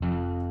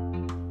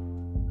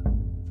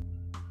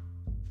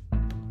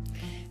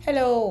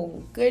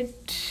Hello, good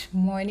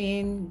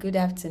morning, good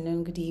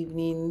afternoon, good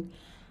evening,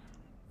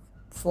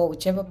 for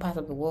whichever part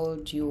of the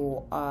world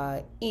you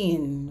are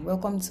in.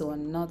 Welcome to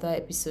another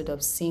episode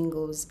of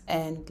Singles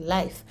and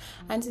Life.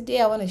 And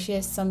today I want to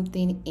share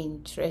something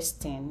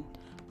interesting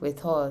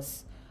with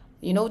us.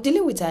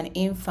 Dealing with an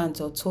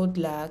infant or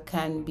toddler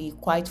can be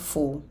quite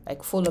full,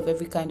 like full of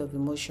every kind of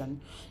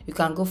emotion. You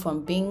can go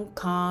from being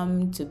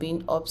calm to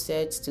being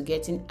upset to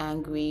getting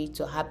angry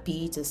to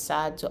happy to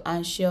sad to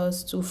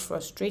anxious to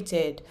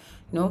frustrated,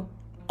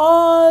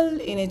 all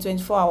in a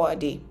 24-hour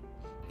day.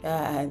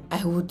 And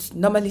I would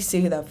normally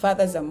say that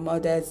fathers and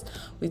mothers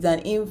with an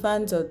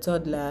infant or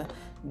toddler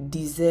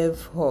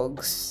deserve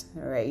hugs,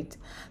 right?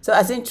 So,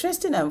 as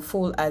interesting and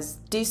full as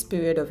this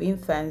period of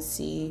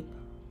infancy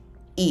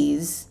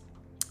is,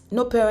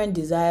 no parent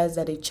desires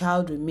that a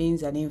child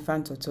remains an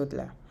infant or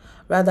toddler.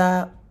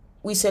 Rather,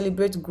 we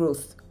celebrate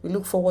growth. We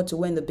look forward to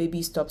when the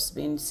baby stops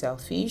being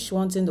selfish,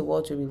 wanting the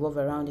world to revolve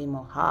around him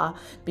or her,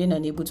 being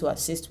unable to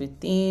assist with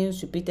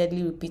things,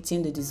 repeatedly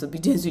repeating the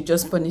disobedience we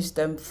just punished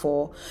them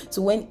for.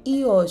 So when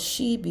he or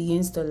she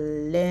begins to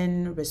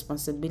learn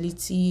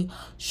responsibility,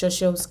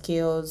 social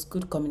skills,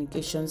 good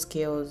communication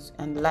skills,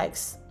 and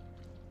likes,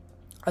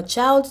 a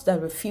child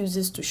that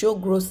refuses to show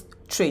growth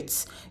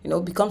traits,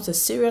 becomes a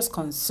serious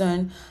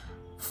concern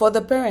for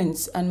the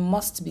parents and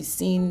must be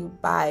seen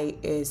by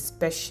a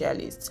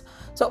specialist.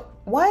 So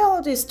why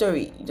all this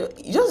story?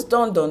 It just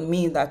dawned on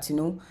me that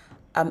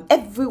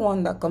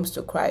everyone that comes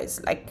to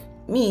Christ, like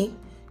me,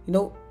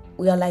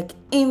 we are like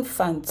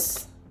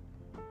infants.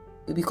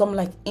 We become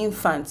like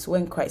infants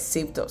when Christ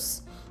saved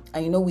us,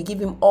 and we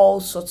give him all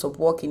sorts of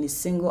work in a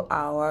single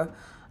hour.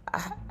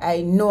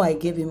 I know I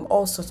gave him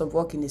all sorts of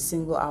work in a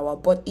single hour,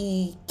 but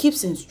he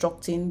keeps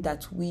instructing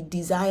that we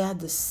desire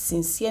the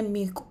sincere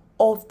milk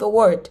of the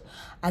word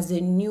as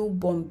a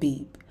newborn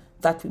babe,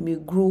 that we may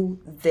grow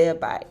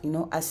thereby,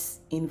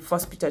 as in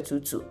 1 Peter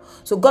 2:2.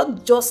 So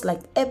God, just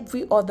like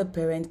every other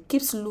parent,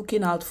 keeps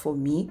looking out for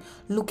me,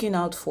 looking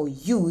out for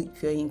you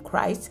if you're in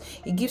Christ.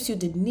 He gives you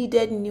the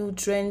needed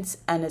nutrients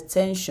and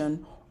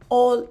attention,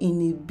 all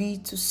in a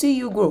bid to see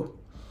you grow.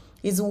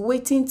 He's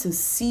waiting to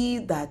see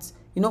that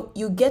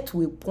you get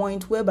to a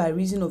point where by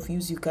reason of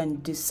use you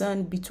can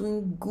discern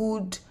between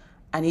good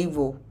and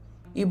evil.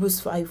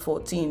 Hebrews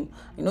 5:14.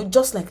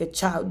 Just like a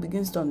child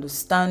begins to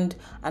understand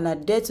and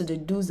adhere to the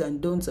do's and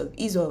don'ts of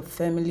his or her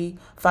family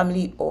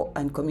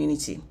and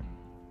community.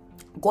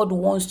 God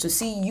wants to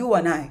see you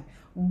and I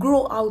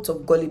grow out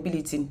of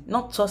gullibility,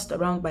 not tossed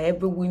around by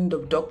every wind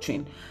of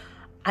doctrine.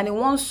 And he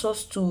wants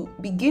us to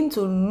begin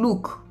to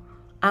look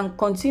and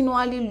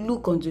continually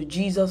look unto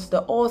Jesus,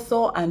 the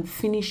author and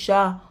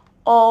finisher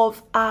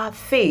of our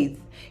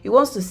faith. He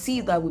wants to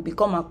see that we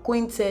become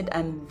acquainted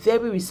and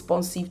very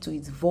responsive to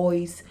his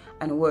voice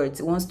and words.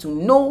 He wants to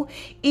know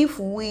if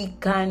we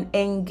can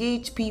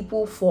engage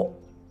people for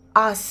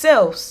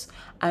ourselves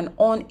and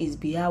on his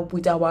behalf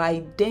with our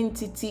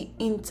identity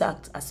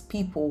intact as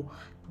people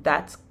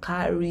that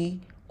carry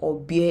or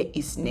bear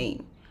his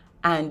name.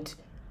 And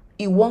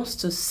he wants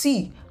to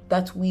see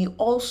that we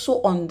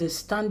also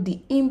understand the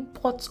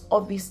import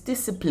of his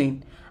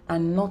discipline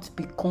and not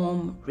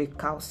become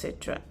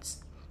recalcitrant.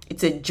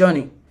 It's a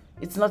journey.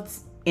 It's not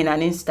in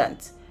an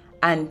instant.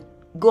 And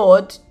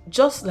God,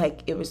 just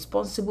like a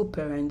responsible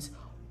parent,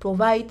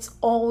 provides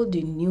all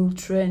the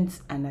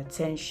nutrients and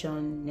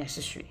attention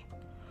necessary.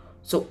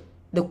 So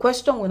the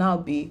question will now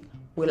be,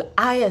 will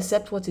I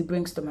accept what he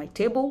brings to my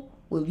table?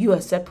 Will you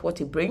accept what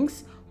he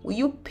brings? Will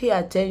you pay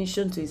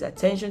attention to his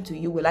attention to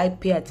you? Will I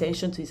pay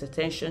attention to his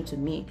attention to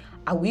me?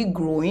 Are we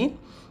growing?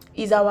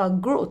 Is our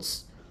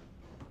growth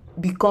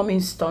becoming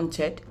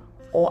stunted,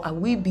 or are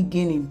we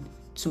beginning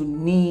to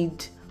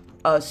need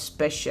a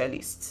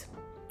specialist?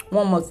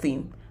 One more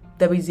thing.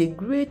 There is a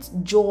great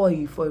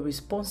joy for a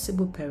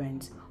responsible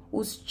parent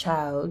whose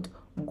child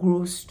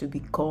grows to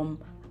become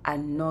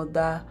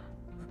another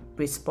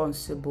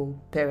responsible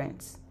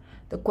parent.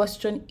 The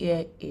question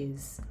here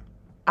is,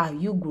 are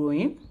you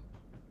growing?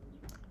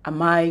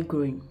 Am I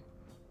growing?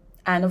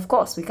 And of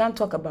course, we can't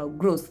talk about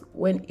growth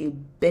when a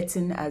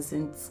betting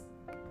hasn't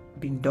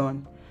been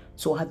done.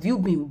 So have you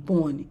been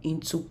born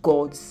into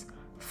God's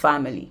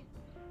family?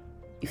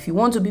 If you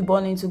want to be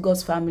born into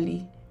God's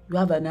family, you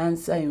have an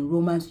answer in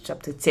Romans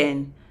chapter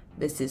 10,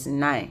 verses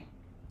 9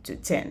 to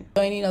 10.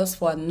 Joining us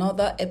for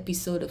another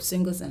episode of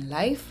Singles and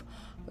Life.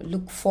 We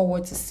look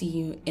forward to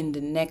seeing you in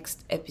the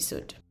next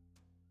episode.